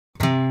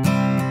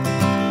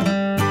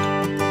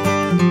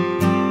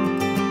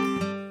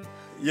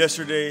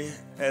Yesterday,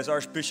 as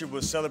Archbishop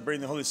was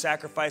celebrating the Holy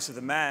Sacrifice of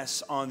the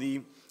Mass, on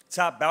the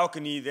top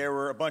balcony, there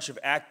were a bunch of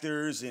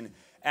actors and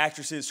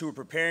actresses who were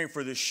preparing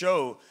for the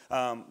show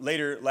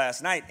later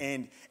last night,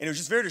 and it was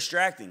just very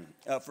distracting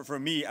for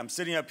me. I'm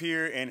sitting up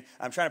here, and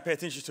I'm trying to pay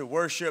attention to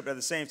worship. At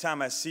the same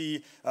time, I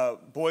see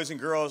boys and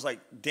girls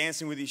like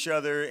dancing with each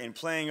other and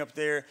playing up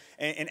there,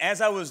 and as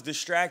I was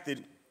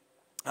distracted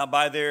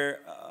by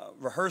their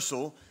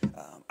rehearsal,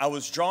 I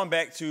was drawn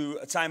back to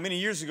a time many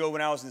years ago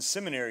when I was in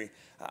seminary.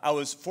 I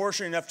was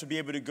fortunate enough to be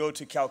able to go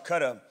to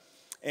Calcutta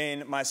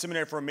in my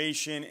seminary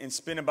formation and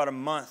spend about a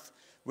month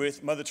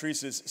with Mother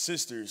Teresa's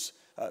sisters,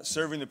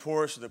 serving the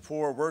poorest of the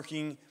poor,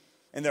 working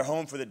in their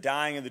home for the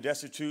dying and the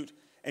destitute,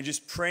 and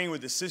just praying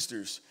with the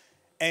sisters.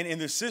 And in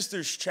the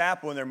sisters'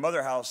 chapel in their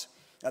mother house,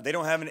 they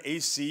don't have an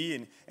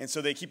AC, and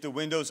so they keep the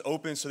windows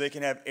open so they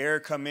can have air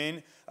come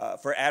in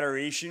for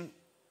adoration.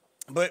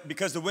 But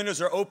because the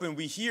windows are open,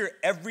 we hear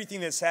everything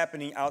that's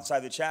happening outside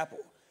the chapel.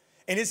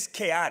 And it's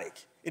chaotic.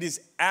 It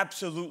is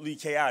absolutely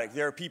chaotic.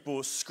 There are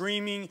people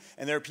screaming,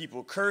 and there are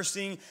people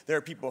cursing. There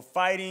are people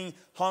fighting,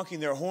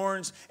 honking their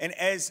horns. And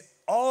as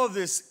all of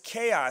this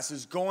chaos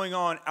is going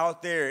on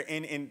out there,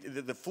 and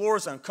the floor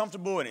is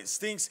uncomfortable and it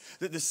stinks,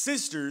 that the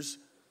sisters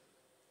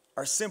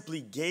are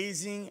simply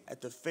gazing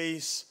at the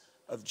face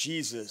of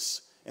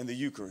Jesus in the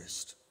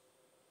Eucharist.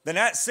 They're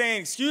not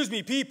saying, "Excuse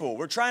me, people,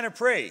 we're trying to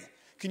pray.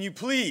 Can you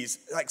please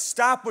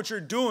stop what you're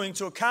doing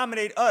to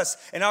accommodate us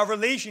and our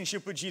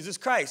relationship with Jesus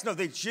Christ?" No,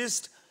 they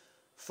just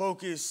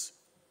focus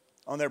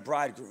on their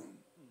bridegroom.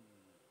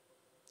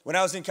 When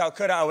I was in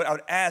Calcutta, I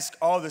would ask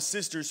all the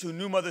sisters who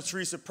knew Mother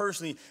Teresa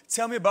personally,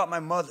 "Tell me about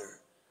my mother.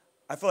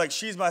 I feel like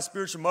she's my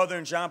spiritual mother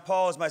and John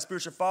Paul is my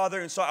spiritual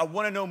father, and so I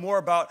want to know more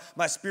about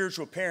my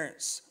spiritual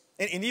parents."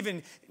 And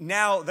even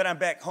now that I'm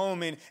back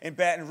home in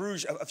Baton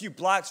Rouge, a few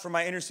blocks from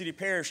my inner city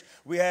parish,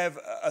 we have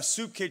a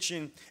soup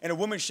kitchen and a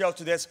women's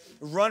shelter that's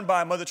run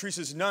by Mother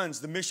Teresa's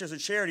nuns, the Missionaries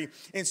of Charity.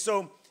 And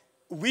so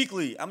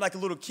weekly, I'm like a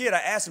little kid, I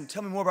ask them,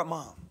 "Tell me more about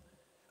Mom.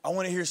 I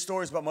want to hear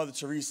stories about Mother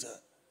Teresa."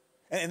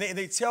 And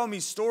they tell me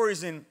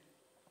stories, and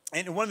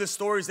one of the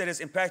stories that has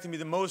impacted me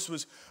the most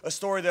was a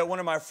story that one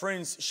of my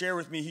friends shared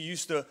with me. He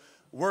used to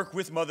work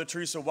with Mother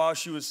Teresa while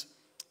she was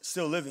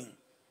still living.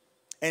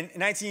 And in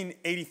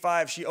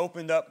 1985, she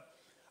opened up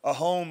a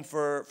home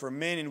for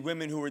men and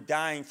women who were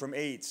dying from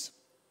AIDS.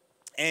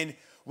 And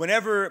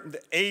whenever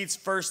the AIDS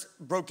first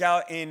broke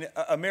out in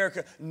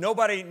America,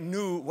 nobody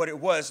knew what it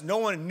was. No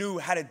one knew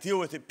how to deal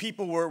with it.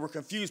 People were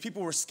confused.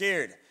 People were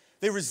scared.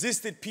 They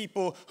resisted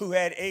people who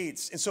had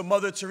AIDS. And so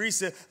Mother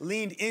Teresa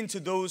leaned into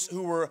those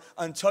who were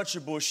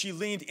untouchable. She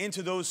leaned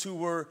into those who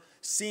were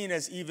seen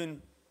as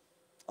even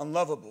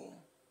unlovable.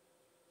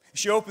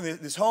 She opened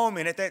this home,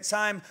 and at that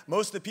time,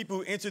 most of the people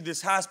who entered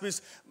this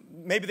hospice,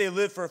 maybe they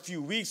lived for a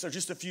few weeks or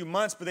just a few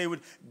months, but they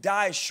would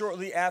die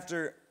shortly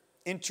after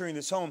entering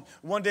this home.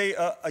 One day,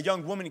 a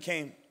young woman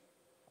came,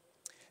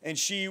 and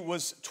she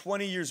was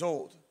 20 years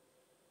old,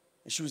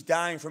 and she was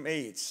dying from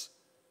AIDS.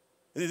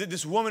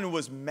 This woman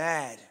was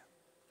mad.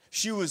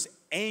 She was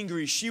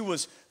angry. She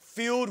was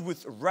filled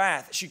with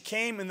wrath. She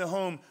came in the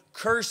home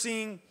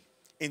cursing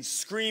and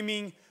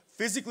screaming,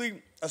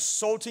 physically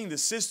assaulting the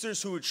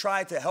sisters who had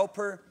tried to help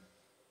her.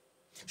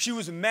 She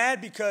was mad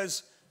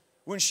because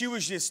when she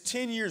was just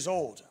 10 years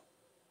old,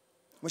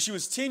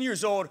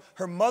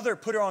 her mother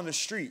put her on the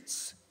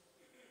streets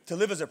to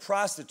live as a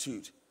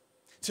prostitute,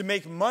 to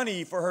make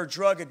money for her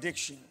drug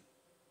addiction.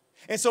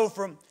 And so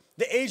from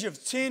the age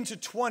of 10 to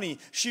 20,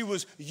 she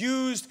was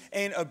used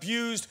and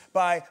abused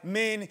by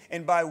men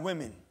and by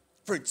women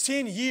for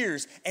 10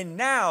 years. And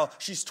now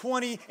she's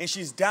 20 and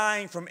she's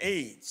dying from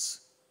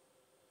AIDS.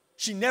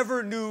 She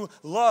never knew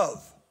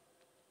love.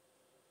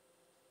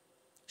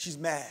 She's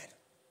mad.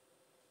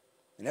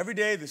 And every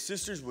day the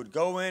sisters would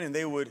go in and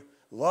they would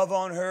love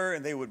on her,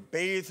 and they would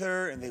bathe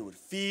her, and they would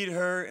feed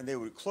her, and they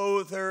would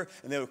clothe her,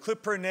 and they would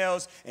clip her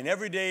nails. And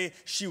every day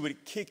she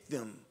would kick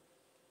them,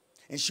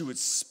 and she would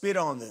spit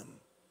on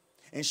them,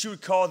 and she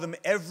would call them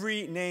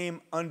every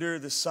name under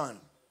the sun.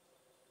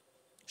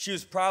 She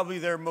was probably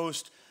their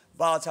most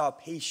volatile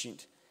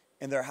patient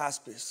in their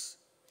hospice.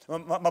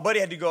 My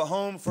buddy had to go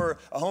home for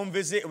a home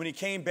visit, and when he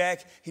came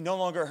back, he no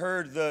longer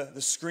heard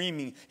the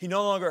screaming. He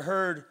no longer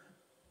heard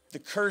the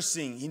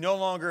cursing. He no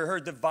longer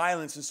heard the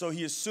violence, and so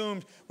he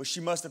assumed, well, she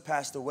must have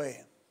passed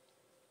away,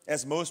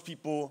 as most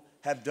people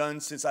have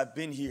done since I've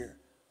been here.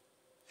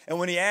 And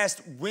when he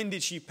asked, when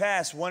did she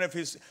pass, one of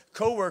his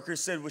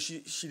coworkers said, well,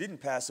 she didn't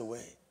pass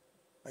away.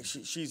 Like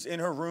she's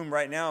in her room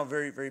right now,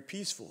 very, very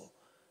peaceful.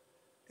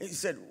 And he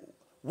said,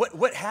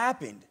 what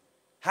happened?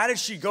 How did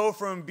she go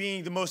from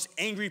being the most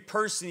angry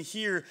person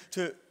here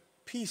to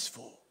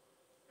peaceful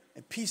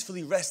and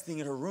peacefully resting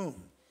in her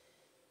room?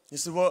 He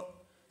said, well,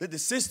 the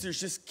sisters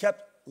just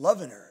kept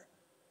loving her.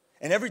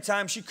 And every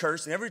time she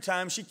cursed, and every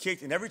time she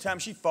kicked, and every time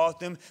she fought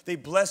them, they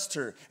blessed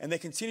her. And they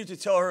continued to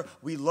tell her,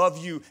 we love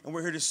you, and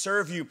we're here to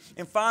serve you.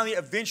 And finally,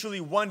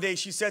 eventually, one day,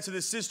 she said to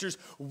the sisters,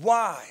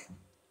 why?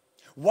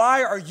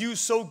 Why are you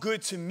so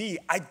good to me?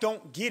 I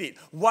don't get it.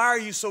 Why are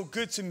you so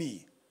good to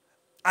me?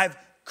 I've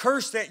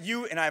cursed at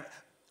you, and I've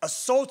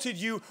assaulted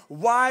you.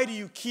 Why do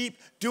you keep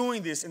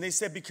doing this? And they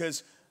said,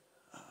 because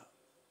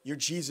you're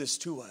Jesus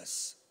to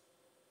us.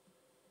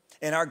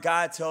 And our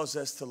God tells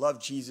us to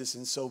love Jesus,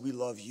 and so we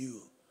love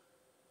you.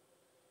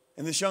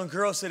 And this young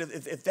girl said,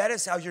 if that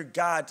is how your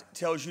God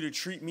tells you to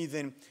treat me,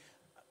 then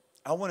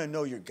I want to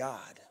know your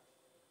God.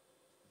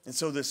 And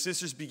so the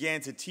sisters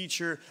began to teach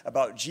her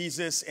about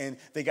Jesus, and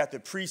they got the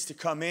priest to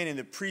come in, and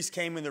the priest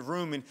came in the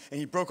room, and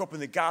he broke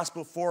open the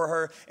gospel for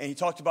her, and he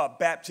talked about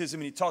baptism,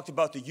 and he talked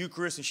about the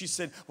Eucharist, and she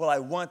said, well, I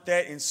want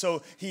that. And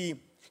so he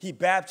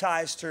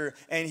baptized her,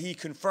 and he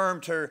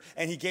confirmed her,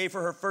 and he gave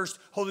her first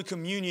Holy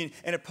Communion.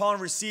 And upon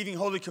receiving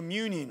Holy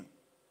Communion,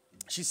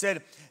 she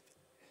said,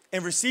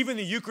 in receiving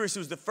the Eucharist, it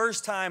was the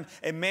first time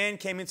a man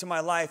came into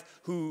my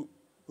life who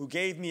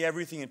gave me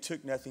everything and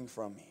took nothing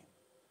from me.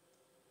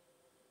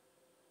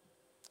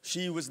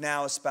 She was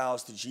now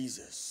espoused to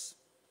Jesus.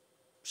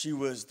 She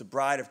was the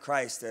bride of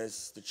Christ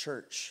as the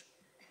church.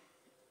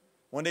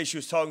 One day she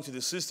was talking to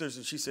the sisters,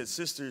 and she said,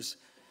 sisters,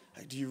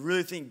 do you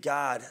really think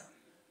God,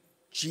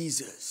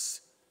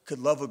 Jesus, could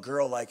love a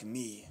girl like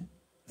me?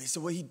 They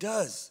said, well, he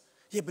does.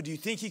 Yeah, but do you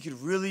think he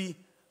could really,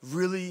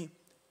 really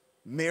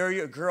marry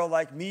a girl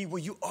like me?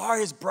 Well, you are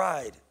his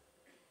bride.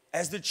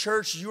 As the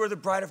church, you are the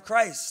bride of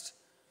Christ.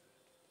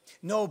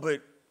 No,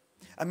 but,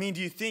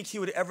 do you think he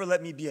would ever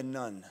let me be a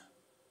nun?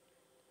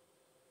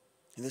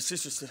 And the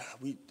sister said,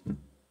 we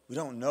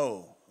don't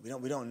know. We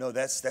don't know.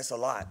 That's a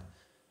lot.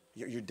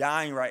 You're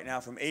dying right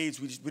now from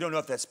AIDS. We don't know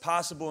if that's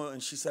possible.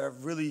 And she said, I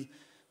really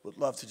would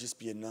love to just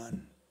be a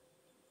nun.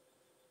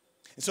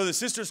 And so the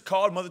sisters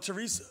called Mother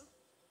Teresa.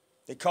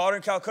 They called her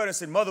in Calcutta and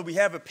said, Mother, we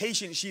have a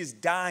patient. She is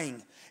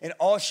dying, and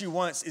all she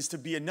wants is to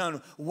be a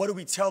nun. What do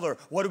we tell her?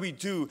 What do we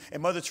do?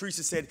 And Mother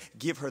Teresa said,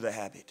 give her the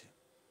habit.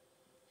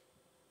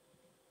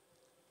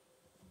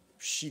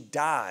 She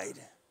died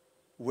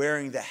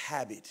wearing the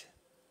habit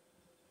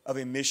of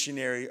a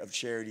missionary of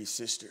charity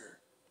sister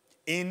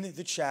in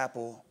the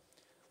chapel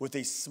with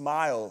a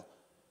smile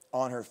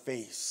on her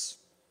face.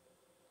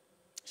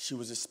 She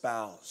was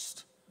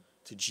espoused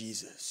to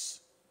Jesus.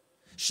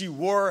 She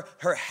wore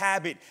her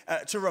habit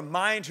to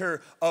remind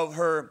her of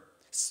her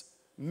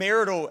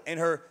marital and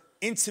her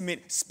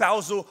intimate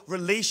spousal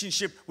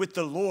relationship with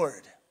the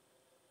Lord.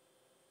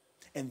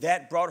 And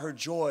that brought her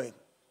joy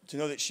to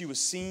know that she was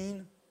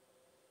seen,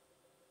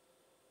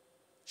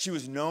 she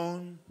was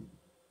known,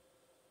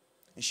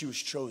 and she was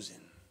chosen.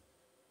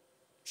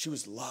 She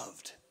was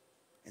loved.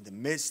 In the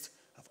midst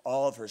of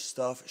all of her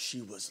stuff,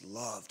 she was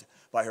loved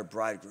by her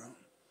bridegroom.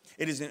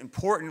 It is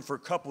important for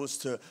couples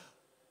to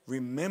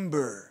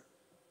remember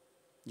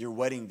your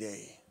wedding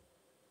day,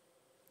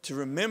 to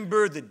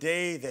remember the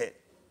day that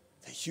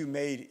you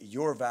made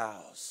your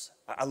vows.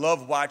 I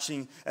love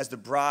watching as the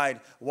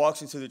bride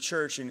walks into the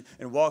church and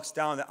walks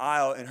down the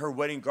aisle in her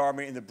wedding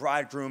garment, and the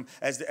bridegroom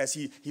as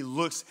he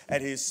looks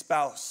at his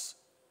spouse.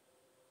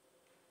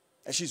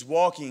 As she's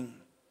walking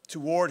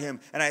toward him.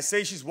 And I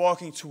say she's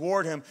walking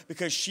toward him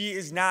because she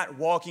is not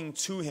walking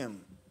to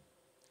him.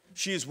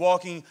 She is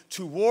walking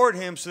toward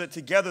him so that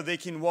together they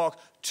can walk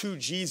to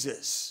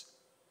Jesus.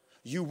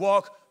 You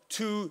walk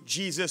to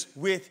Jesus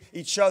with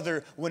each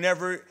other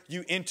whenever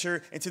you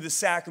enter into the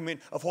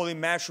sacrament of holy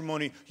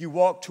matrimony. You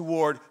walk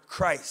toward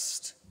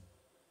Christ.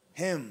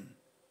 Him.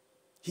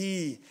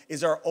 He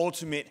is our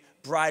ultimate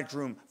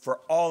bridegroom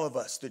for all of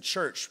us, the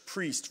church,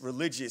 priest,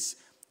 religious,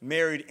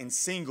 married, and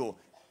single.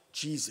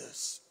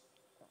 Jesus.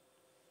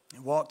 They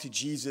walk to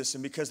Jesus,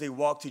 and because they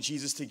walk to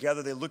Jesus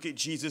together, they look at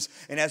Jesus,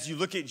 and as you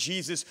look at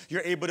Jesus,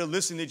 you're able to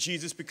listen to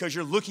Jesus because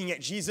you're looking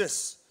at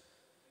Jesus.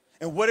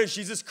 And what does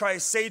Jesus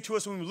Christ say to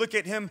us when we look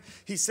at him?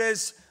 He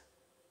says,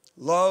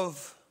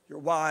 love your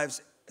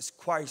wives as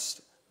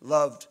Christ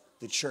loved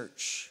the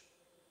church.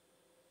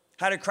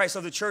 How did Christ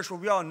love the church?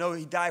 Well, we all know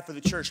he died for the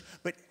church,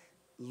 but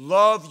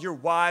love your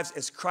wives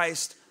as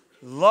Christ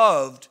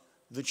loved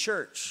the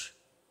church.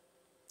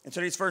 In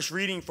today's first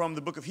reading from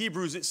the book of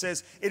Hebrews, it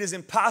says, it is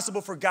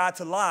impossible for God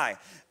to lie.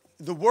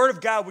 The word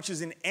of God, which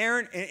is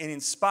inerrant and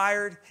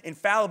inspired,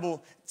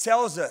 infallible,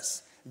 tells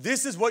us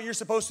this is what you're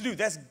supposed to do.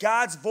 That's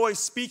God's voice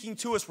speaking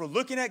to us. We're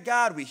looking at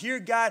God. We hear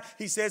God.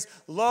 He says,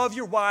 love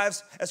your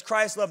wives as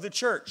Christ loved the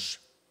church.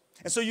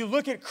 And so you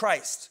look at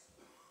Christ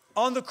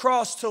on the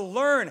cross to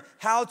learn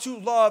how to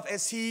love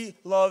as he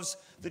loves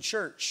the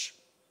church.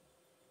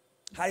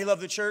 How do you love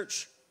the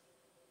church?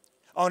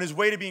 On his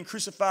way to being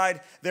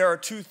crucified, there are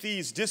two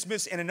thieves,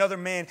 Dismas and another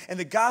man. And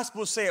the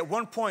Gospels say at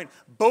one point,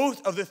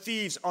 both of the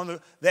thieves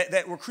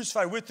that were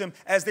crucified with him,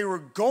 as they were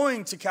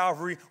going to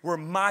Calvary, were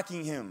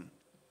mocking him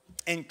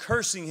and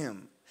cursing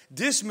him.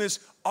 Dismas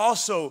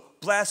also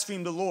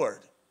blasphemed the Lord.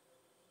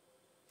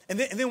 And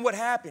then what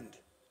happened?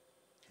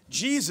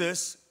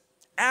 Jesus,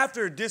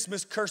 after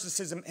Dismas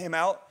curses him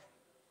out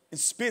and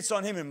spits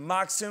on him and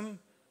mocks him,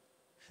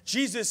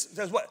 Jesus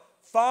says what?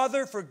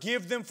 Father,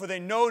 forgive them, for they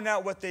know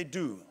not what they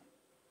do.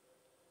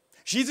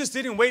 Jesus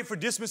didn't wait for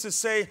Dismas to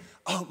say,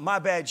 oh, my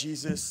bad,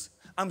 Jesus.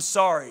 I'm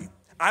sorry.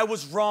 I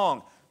was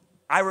wrong.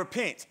 I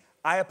repent.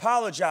 I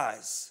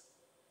apologize.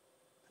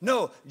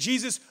 No,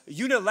 Jesus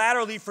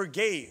unilaterally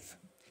forgave.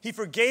 He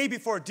forgave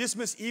before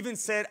Dismas even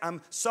said,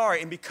 I'm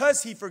sorry. And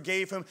because he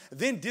forgave him,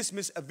 then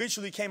Dismas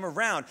eventually came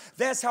around.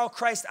 That's how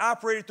Christ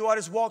operated throughout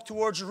his walk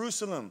toward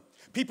Jerusalem.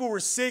 People were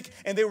sick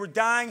and they were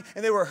dying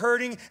and they were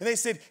hurting and they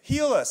said,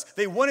 heal us.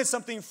 They wanted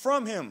something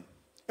from him.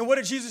 And what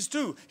did Jesus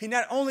do? He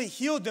not only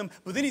healed them,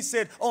 but then he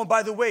said, oh, and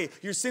by the way,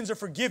 your sins are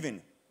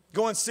forgiven.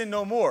 Go and sin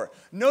no more.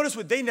 Notice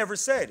what they never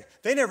said.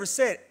 They never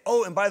said,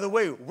 oh, and by the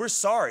way, we're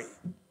sorry.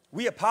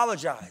 We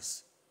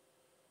apologize.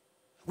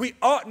 We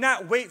ought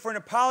not wait for an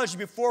apology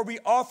before we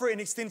offer and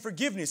extend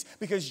forgiveness,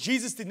 because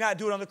Jesus did not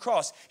do it on the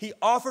cross. He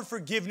offered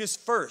forgiveness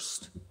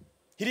first.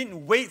 He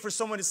didn't wait for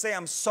someone to say,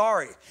 I'm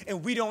sorry,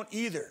 and we don't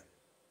either.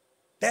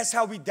 That's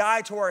how we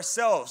die to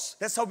ourselves.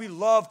 That's how we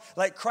love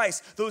like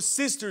Christ. Those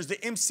sisters,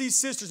 the MC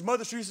sisters,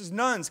 Mother Teresa's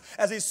nuns,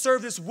 as they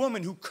served this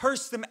woman who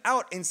cursed them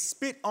out and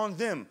spit on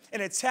them and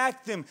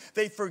attacked them,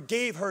 they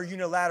forgave her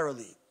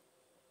unilaterally.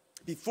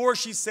 Before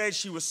she said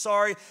she was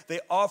sorry, they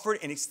offered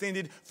and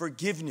extended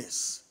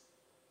forgiveness.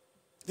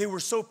 They were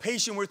so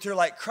patient with her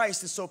like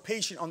Christ is so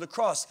patient on the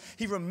cross.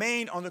 He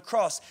remained on the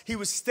cross. He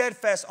was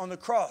steadfast on the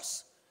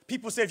cross.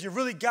 People say, if you're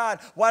really God,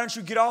 why don't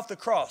you get off the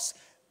cross?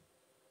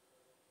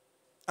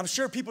 I'm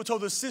sure people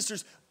told those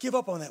sisters, give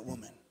up on that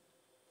woman.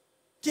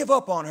 Give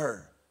up on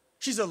her.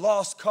 She's a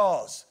lost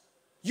cause.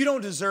 You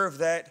don't deserve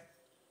that.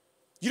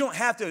 You don't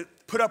have to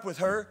put up with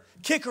her.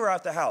 Kick her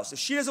out the house. If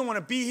she doesn't want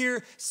to be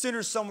here, send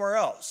her somewhere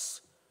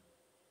else.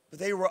 But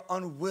they were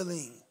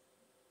unwilling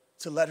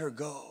to let her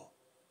go.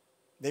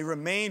 They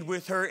remained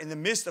with her in the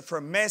midst of her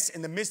mess,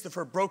 in the midst of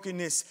her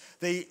brokenness.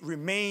 They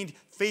remained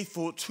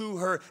faithful to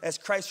her as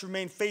Christ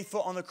remained faithful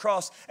on the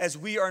cross, as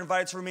we are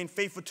invited to remain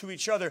faithful to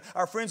each other.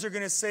 Our friends are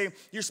going to say,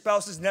 your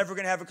spouse is never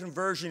going to have a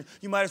conversion.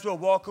 You might as well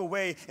walk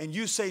away. And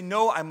you say,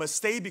 no, I must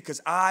stay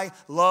because I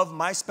love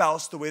my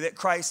spouse the way that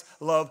Christ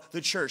loved the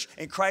church.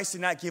 And Christ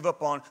did not give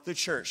up on the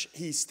church.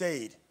 He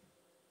stayed.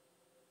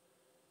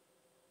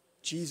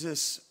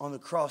 Jesus on the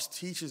cross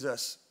teaches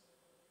us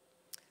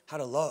how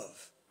to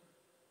love.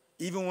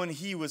 Even when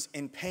he was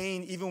in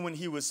pain, even when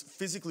he was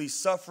physically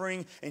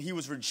suffering and he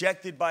was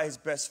rejected by his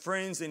best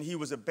friends and he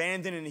was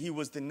abandoned and he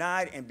was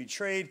denied and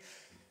betrayed,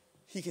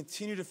 he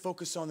continued to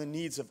focus on the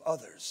needs of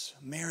others.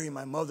 Mary,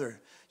 my mother,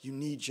 you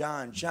need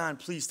John. John,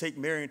 please take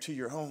Mary into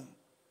your home.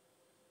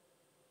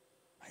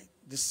 Right?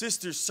 The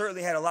sisters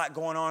certainly had a lot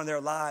going on in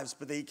their lives,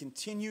 but they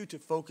continued to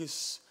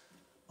focus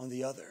on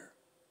the other.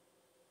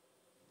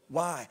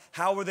 Why?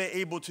 How were they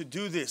able to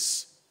do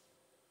this?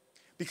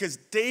 Because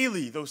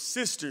daily those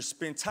sisters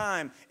spent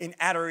time in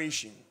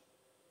adoration.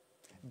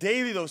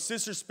 Daily those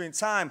sisters spent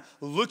time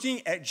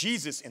looking at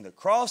Jesus in the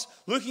cross,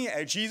 looking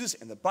at Jesus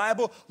in the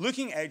Bible,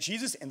 looking at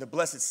Jesus in the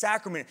Blessed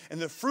Sacrament.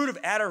 And the fruit of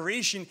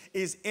adoration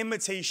is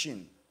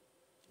imitation.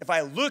 If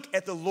I look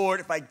at the Lord,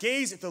 if I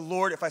gaze at the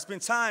Lord, if I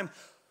spend time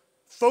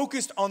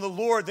focused on the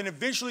Lord, then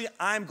eventually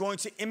I'm going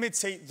to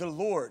imitate the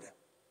Lord.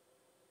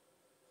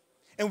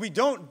 And we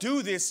don't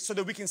do this so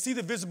that we can see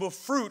the visible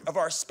fruit of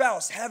our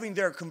spouse having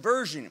their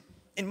conversion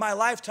in my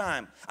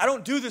lifetime. I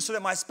don't do this so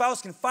that my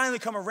spouse can finally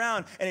come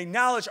around and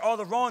acknowledge all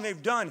the wrong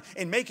they've done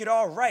and make it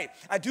all right.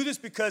 I do this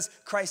because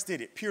Christ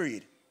did it,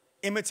 period.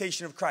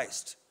 Imitation of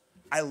Christ.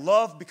 I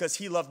love because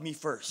he loved me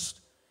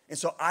first. And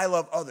so I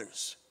love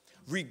others,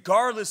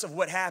 regardless of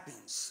what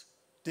happens,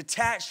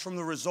 detached from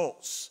the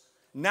results,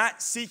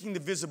 not seeking the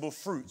visible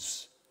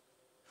fruits.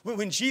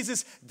 When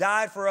Jesus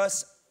died for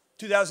us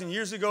 2,000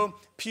 years ago,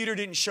 Peter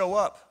didn't show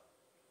up.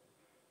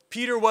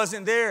 Peter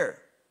wasn't there.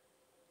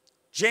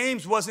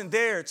 James wasn't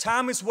there.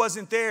 Thomas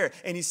wasn't there,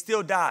 and he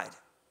still died.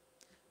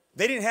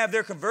 They didn't have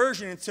their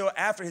conversion until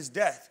after his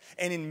death.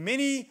 And in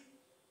many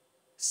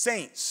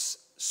saints'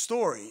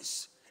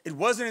 stories, it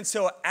wasn't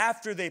until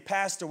after they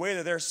passed away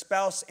that their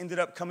spouse ended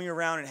up coming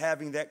around and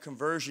having that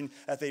conversion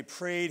that they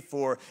prayed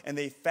for and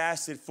they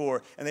fasted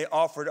for and they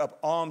offered up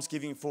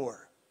almsgiving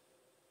for.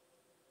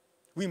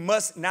 We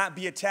must not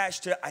be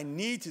attached to, I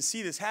need to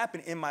see this happen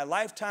in my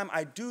lifetime.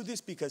 I do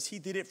this because he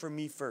did it for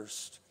me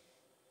first.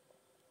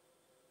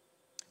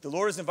 The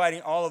Lord is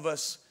inviting all of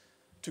us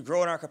to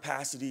grow in our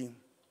capacity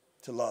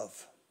to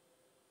love.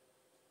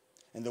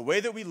 And the way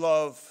that we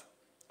love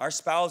our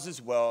spouses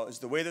well is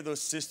the way that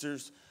those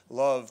sisters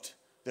loved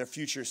their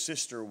future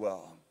sister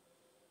well,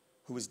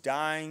 who was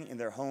dying in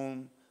their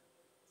home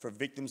for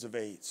victims of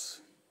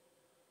AIDS.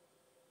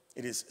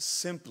 It is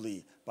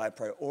simply by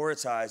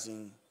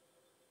prioritizing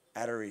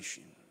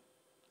adoration,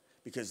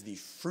 because the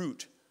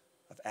fruit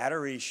of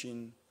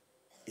adoration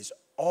is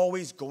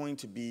always going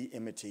to be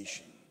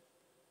imitation.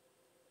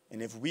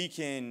 And if we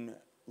can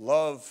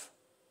love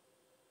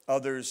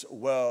others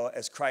well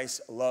as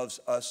Christ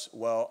loves us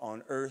well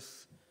on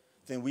earth,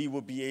 then we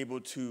will be able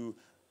to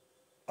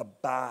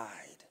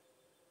abide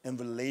in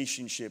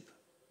relationship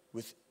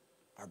with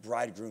our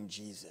bridegroom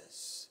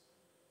Jesus.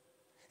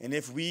 And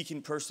if we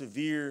can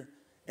persevere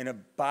in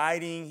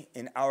abiding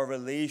in our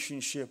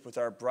relationship with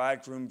our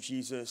bridegroom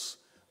Jesus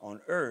on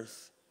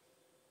earth,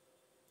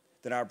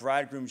 then our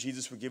bridegroom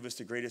Jesus will give us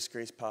the greatest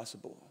grace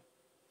possible,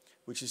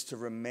 which is to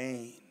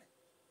remain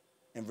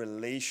in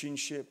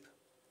relationship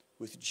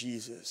with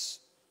Jesus,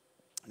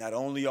 not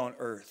only on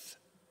earth,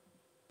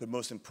 but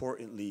most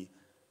importantly,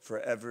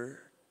 forever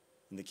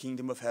in the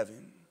kingdom of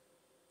heaven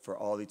for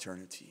all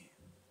eternity.